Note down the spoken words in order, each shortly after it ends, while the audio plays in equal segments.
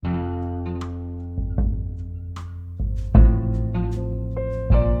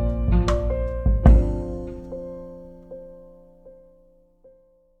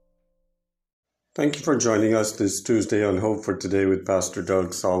Thank you for joining us this Tuesday on Hope for Today with Pastor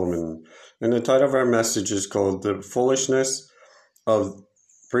Doug Solomon. And the title of our message is called The Foolishness of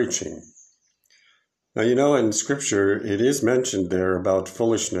Preaching. Now, in Scripture, it is mentioned there about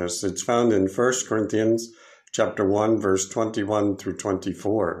foolishness. It's found in 1 Corinthians chapter 1, verse 21 through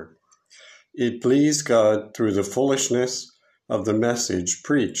 24. It pleased God through the foolishness of the message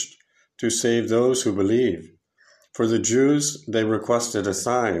preached to save those who believe. For the Jews, they requested a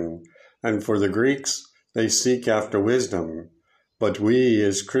sign, and for the Greeks, they seek after wisdom. But we,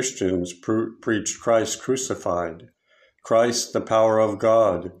 as Christians, preach Christ crucified, Christ the power of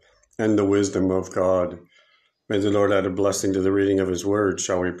God, and the wisdom of God. May the Lord add a blessing to the reading of His Word.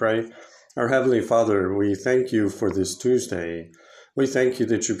 Shall we pray? Our Heavenly Father, we thank You for this Tuesday. We thank You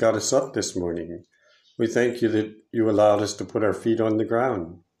that You got us up this morning. We thank You that You allowed us to put our feet on the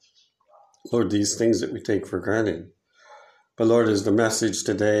ground. Lord, these things that we take for granted. But Lord, as the message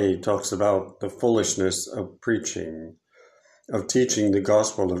today talks about the foolishness of preaching, of teaching the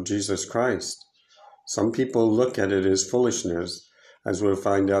gospel of Jesus Christ, some people look at it as foolishness, as we'll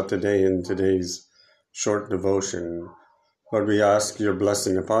find out today in today's short devotion. Lord, we ask Your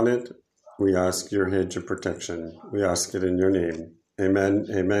blessing upon it. We ask Your hedge of protection. We ask it in Your name. Amen.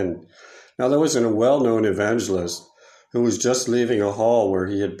 Amen. Now, there was a well-known evangelist who was just leaving a hall where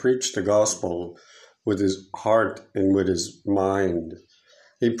he had preached the gospel with his heart and with his mind.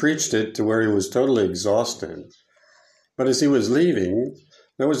 He preached it to where he was totally exhausted. But as he was leaving,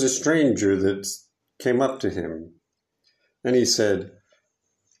 there was a stranger that came up to him. And he said,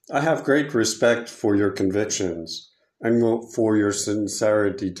 "I have great respect for your convictions and for your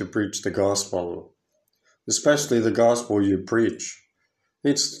sincerity to preach the gospel, especially the gospel you preach.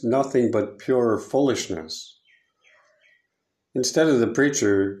 It's nothing but pure foolishness." Instead of the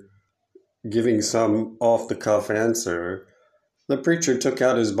preacher giving some off-the-cuff answer, the preacher took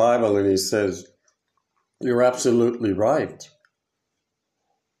out his Bible and he says, "You're absolutely right.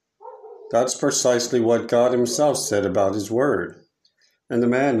 That's precisely what God Himself said about His Word." And the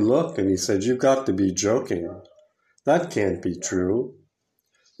man looked and he said, "You've got to be joking. That can't be true.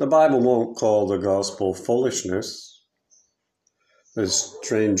 The Bible won't call the gospel foolishness." The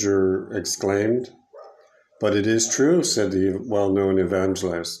stranger exclaimed. "But it is true," said the well-known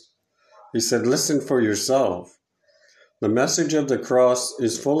evangelist. He said, "Listen for yourself. The message of the cross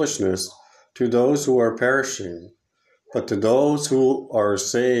is foolishness to those who are perishing, but to those who are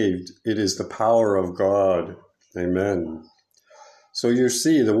saved, it is the power of God." Amen. So you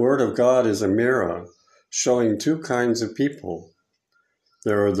see, the Word of God is a mirror showing two kinds of people.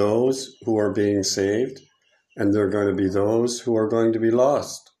 There are those who are being saved, and there are going to be those who are going to be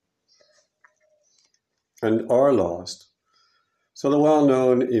lost and are lost. So the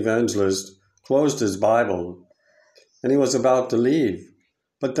well-known evangelist closed his Bible, and he was about to leave.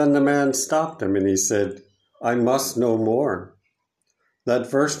 But then the man stopped him, and he said, "I must know more." That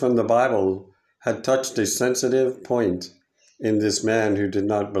verse from the Bible had touched a sensitive point in this man who did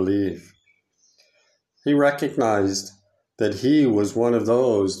not believe. He recognized that he was one of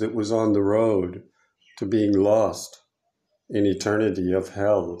those that was on the road to being lost in eternity of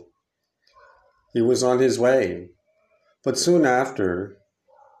hell. He was on his way. But soon after,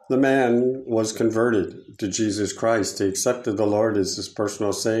 the man was converted to Jesus Christ. He accepted the Lord as his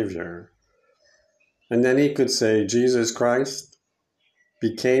personal Savior. And then he could say, Jesus Christ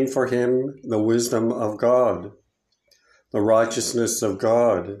became for him the wisdom of God, the righteousness of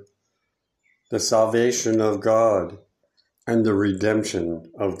God, the salvation of God, and the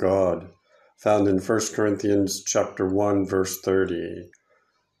redemption of God, found in 1 Corinthians chapter 1, verse 30.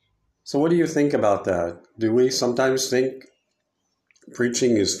 So what do you think about that? Do we sometimes think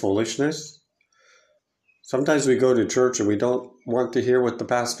preaching is foolishness? Sometimes we go to church and we don't want to hear what the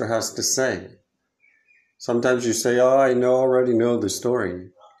pastor has to say. Sometimes you say, "Oh, I already know the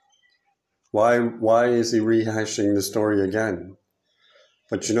story. Why is he rehashing the story again?"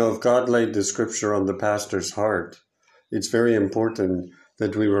 But if God laid the scripture on the pastor's heart, it's very important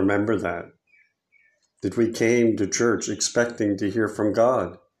that we remember that we came to church expecting to hear from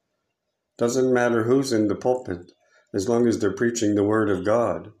God. Doesn't matter who's in the pulpit, as long as they're preaching the Word of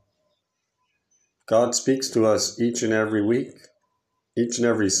God. God speaks to us each and every week, each and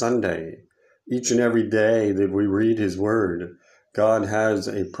every Sunday, each and every day that we read His Word. God has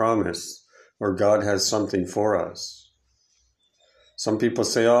a promise, or God has something for us. Some people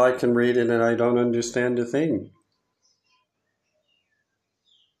say, "Oh, I can read it and I don't understand a thing."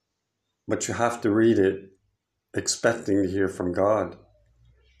 But you have to read it expecting to hear from God.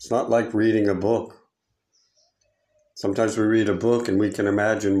 It's not like reading a book. Sometimes we read a book and we can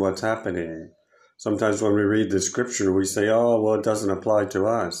imagine what's happening. Sometimes when we read the scripture, we say, "Oh, well, it doesn't apply to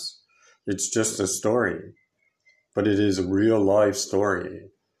us." It's just a story, but it is a real life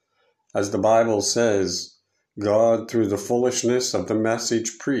story. As the Bible says, God, through the foolishness of the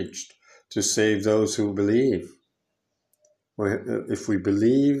message, preached to save those who believe. If we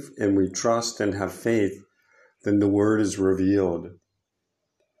believe and we trust and have faith, then the word is revealed.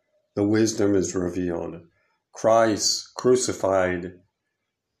 The wisdom is revealed. Christ crucified,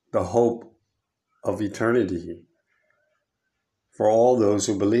 the hope of eternity for all those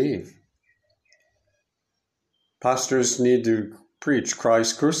who believe. Pastors need to preach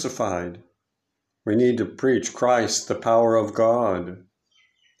Christ crucified. We need to preach Christ, the power of God.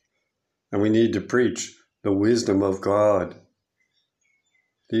 And we need to preach the wisdom of God.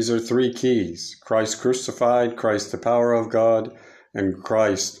 These are three keys: Christ crucified, Christ the power of God, and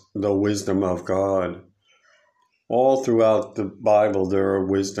Christ the wisdom of God. All throughout the Bible there are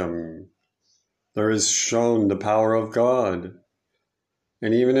wisdom. There is shown the power of God.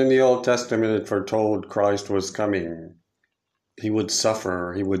 And even in the Old Testament it foretold Christ was coming. He would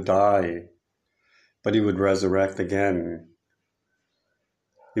suffer, he would die, but he would resurrect again.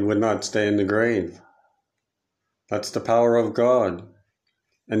 He would not stay in the grave. That's the power of God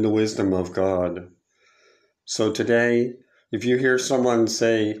and the wisdom of God. So today, if you hear someone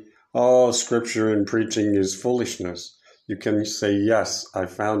say, "Oh, scripture and preaching is foolishness," you can say, "Yes, I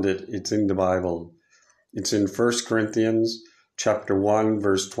found it. It's in the Bible. It's in 1 Corinthians chapter 1,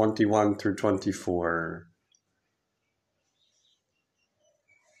 verse 21 through 24.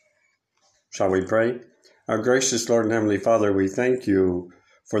 Shall we pray? Our gracious Lord and Heavenly Father, we thank you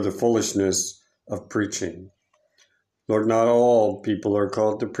for the foolishness of preaching. Lord, not all people are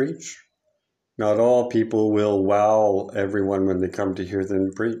called to preach. Not all people will wow everyone when they come to hear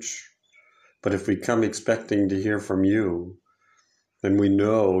them preach. But if we come expecting to hear from you, then we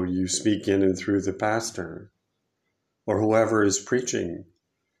know you speak in and through the pastor or whoever is preaching.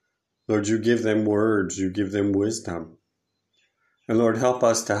 Lord, you give them words, you give them wisdom. And Lord, help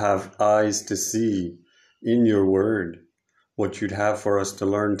us to have eyes to see in your word what you'd have for us to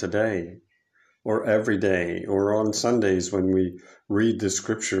learn today, or every day, or on Sundays when we read the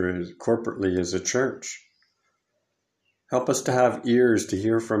scripture corporately as a church. Help us to have ears to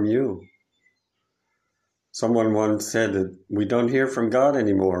hear from you. Someone once said that we don't hear from God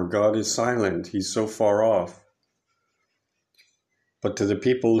anymore. God is silent. He's so far off. But to the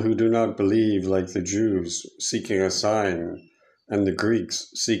people who do not believe, like the Jews seeking a sign and the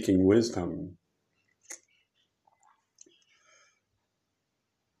Greeks seeking wisdom,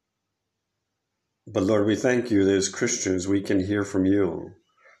 but Lord, we thank you that as Christians we can hear from you.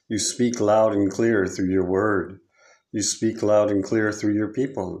 You speak loud and clear through your word. You speak loud and clear through your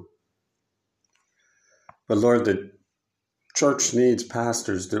people. But Lord, the church needs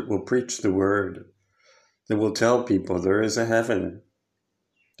pastors that will preach the word, that will tell people there is a heaven.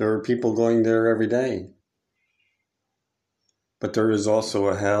 There are people going there every day. But there is also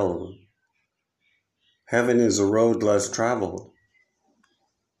a hell. Heaven is a road less traveled.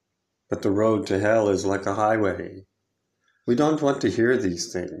 But the road to hell is like a highway. We don't want to hear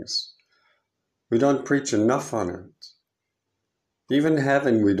these things. We don't preach enough on it. Even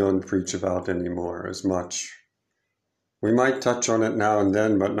heaven we don't preach about anymore as much. We might touch on it now and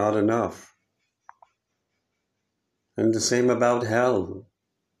then, but not enough. And the same about hell.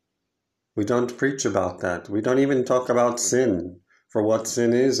 We don't preach about that. We don't even talk about sin, for what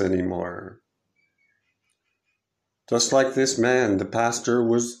sin is anymore. Just like this man, the pastor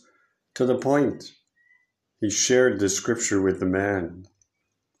was to the point. He shared the scripture with the man,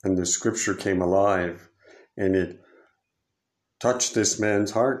 and the scripture came alive, and it touched this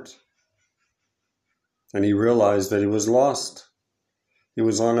man's heart. And he realized that he was lost. He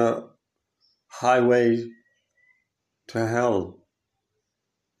was on a highway to hell.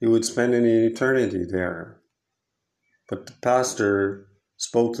 He would spend an eternity there. But the pastor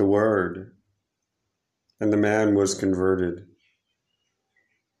spoke the word, and the man was converted.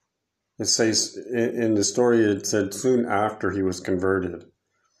 It says in the story, it said soon after he was converted.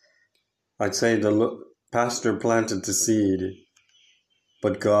 I'd say the pastor planted the seed,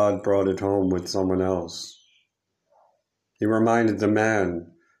 but God brought it home with someone else. He reminded the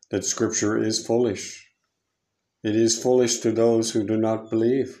man that scripture is foolish. It is foolish to those who do not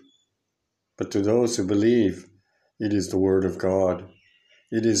believe, but to those who believe, it is the word of God.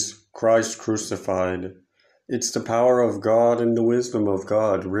 It is Christ crucified. It's the power of God and the wisdom of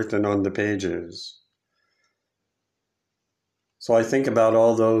God written on the pages. So I think about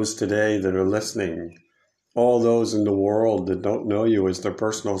all those today that are listening, all those in the world that don't know you as their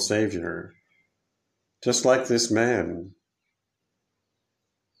personal Savior. Just like this man,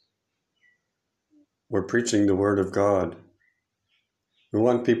 we're preaching the word of God. We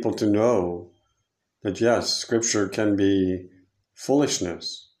want people to know that yes, Scripture can be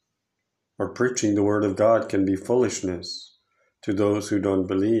foolishness, or preaching the Word of God can be foolishness to those who don't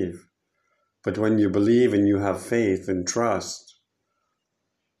believe. But when you believe and you have faith and trust,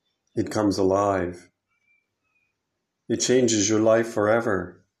 it comes alive. It changes your life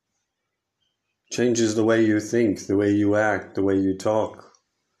forever. It changes the way you think, the way you act, the way you talk,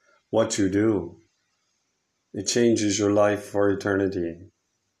 what you do. It changes your life for eternity.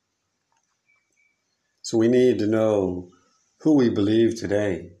 So we need to know who we believe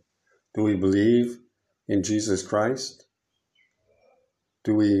today. Do we believe in Jesus Christ?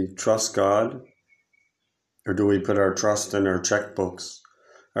 Do we trust God? Or do we put our trust in our checkbooks,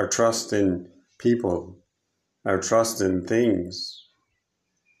 our trust in people, our trust in things,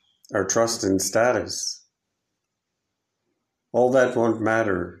 our trust in status? All that won't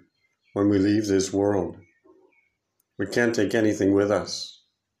matter when we leave this world. We can't take anything with us.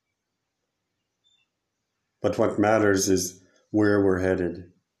 But what matters is where we're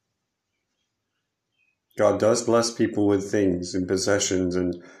headed. God does bless people with things and possessions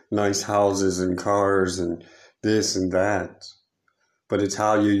and nice houses and cars and this and that. But it's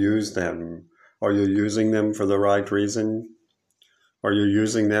how you use them. Are you using them for the right reason? Are you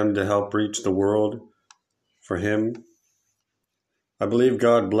using them to help reach the world for Him? I believe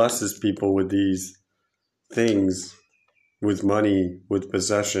God blesses people with these things, with money, with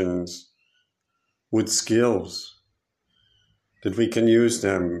possessions, with skills, that we can use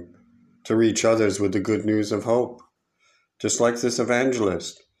them to reach others with the good news of hope. Just like this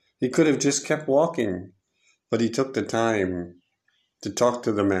evangelist. He could have just kept walking, but he took the time to talk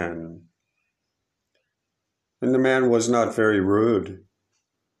to the man. And the man was not very rude.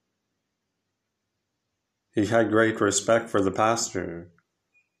 He had great respect for the pastor,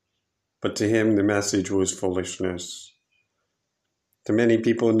 but to him the message was foolishness. To many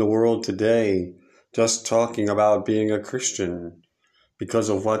people in the world today, just talking about being a Christian because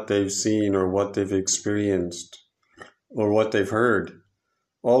of what they've seen or what they've experienced or what they've heard,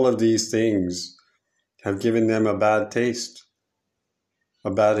 all of these things have given them a bad taste,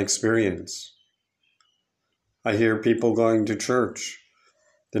 a bad experience. I hear people going to church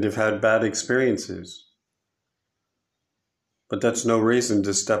that have had bad experiences. But that's no reason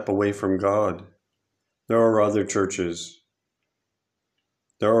to step away from God. There are other churches.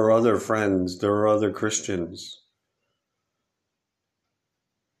 There are other friends. There are other Christians.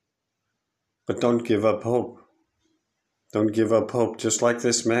 But don't give up hope. Don't give up hope. Just like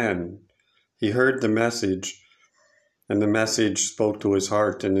this man. He heard the message, and the message spoke to his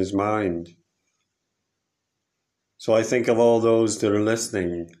heart and his mind. So I think of all those that are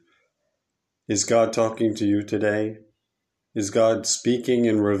listening. Is God talking to you today? Is God speaking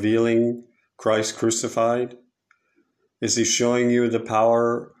and revealing Christ crucified? Is He showing you the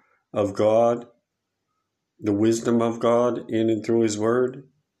power of God, the wisdom of God in and through His Word?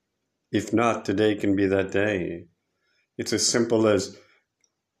 If not, today can be that day. It's as simple as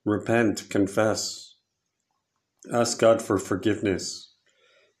repent, confess, ask God for forgiveness,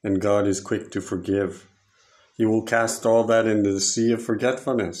 and God is quick to forgive. He will cast all that into the sea of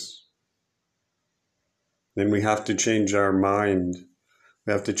forgetfulness. Then we have to change our mind.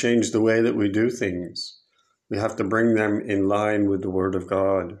 We have to change the way that we do things. We have to bring them in line with the Word of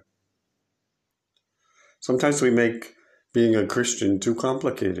God. Sometimes we make being a Christian too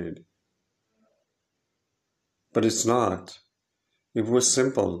complicated. But it's not. It was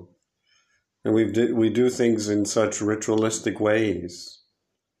simple. And we do things in such ritualistic ways.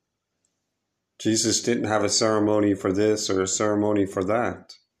 Jesus didn't have a ceremony for this or a ceremony for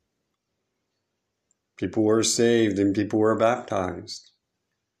that. People were saved and people were baptized.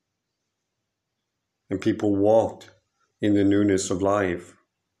 And people walked in the newness of life.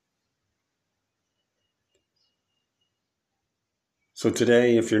 So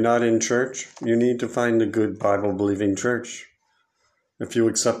today, if you're not in church, you need to find a good Bible-believing church. If you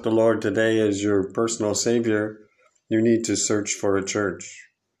accept the Lord today as your personal Savior, you need to search for a church.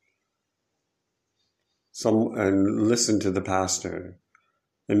 And listen to the pastor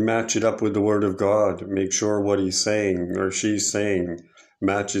and match it up with the Word of God. Make sure what he's saying or she's saying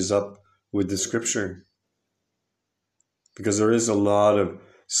matches up with the Scripture. Because there is a lot of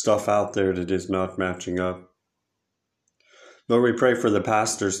stuff out there that is not matching up. Lord, we pray for the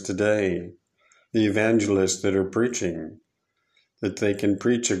pastors today, the evangelists that are preaching, that they can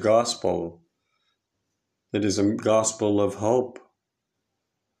preach a gospel that is a gospel of hope.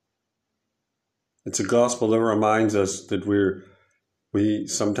 It's a gospel that reminds us that we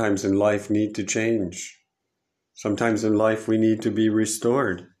sometimes in life need to change. Sometimes in life we need to be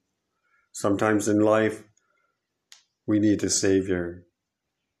restored. Sometimes in life we need a Savior.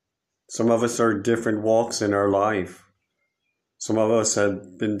 Some of us are different walks in our life. Some of us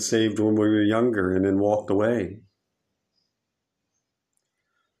have been saved when we were younger and then walked away.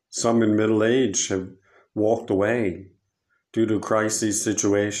 Some in middle age have walked away due to crisis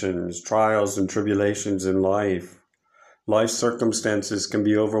situations, trials and tribulations in life. Life circumstances can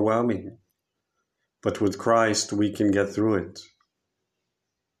be overwhelming, but with Christ we can get through it.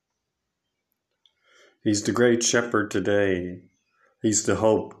 He's the great shepherd today. He's the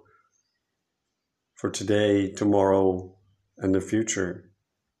hope for today, tomorrow, and the future.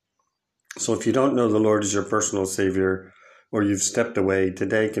 So if you don't know the Lord as your personal Savior, or you've stepped away,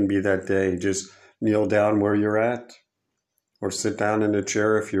 today can be that day. Just kneel down where you're at, or sit down in a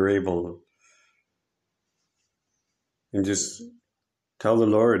chair if you're able, and just tell the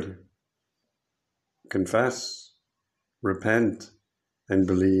Lord, confess, repent, and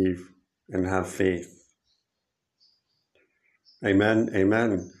believe, and have faith. Amen,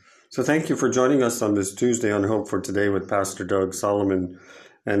 amen. So thank you for joining us on this Tuesday on Hope for Today with Pastor Doug Solomon.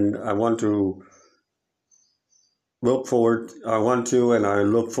 And I look forward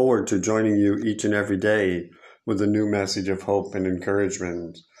to joining you each and every day with a new message of hope and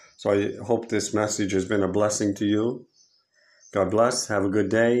encouragement. So I hope this message has been a blessing to you. God bless. Have a good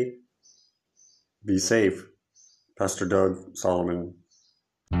day. Be safe. Pastor Doug Solomon.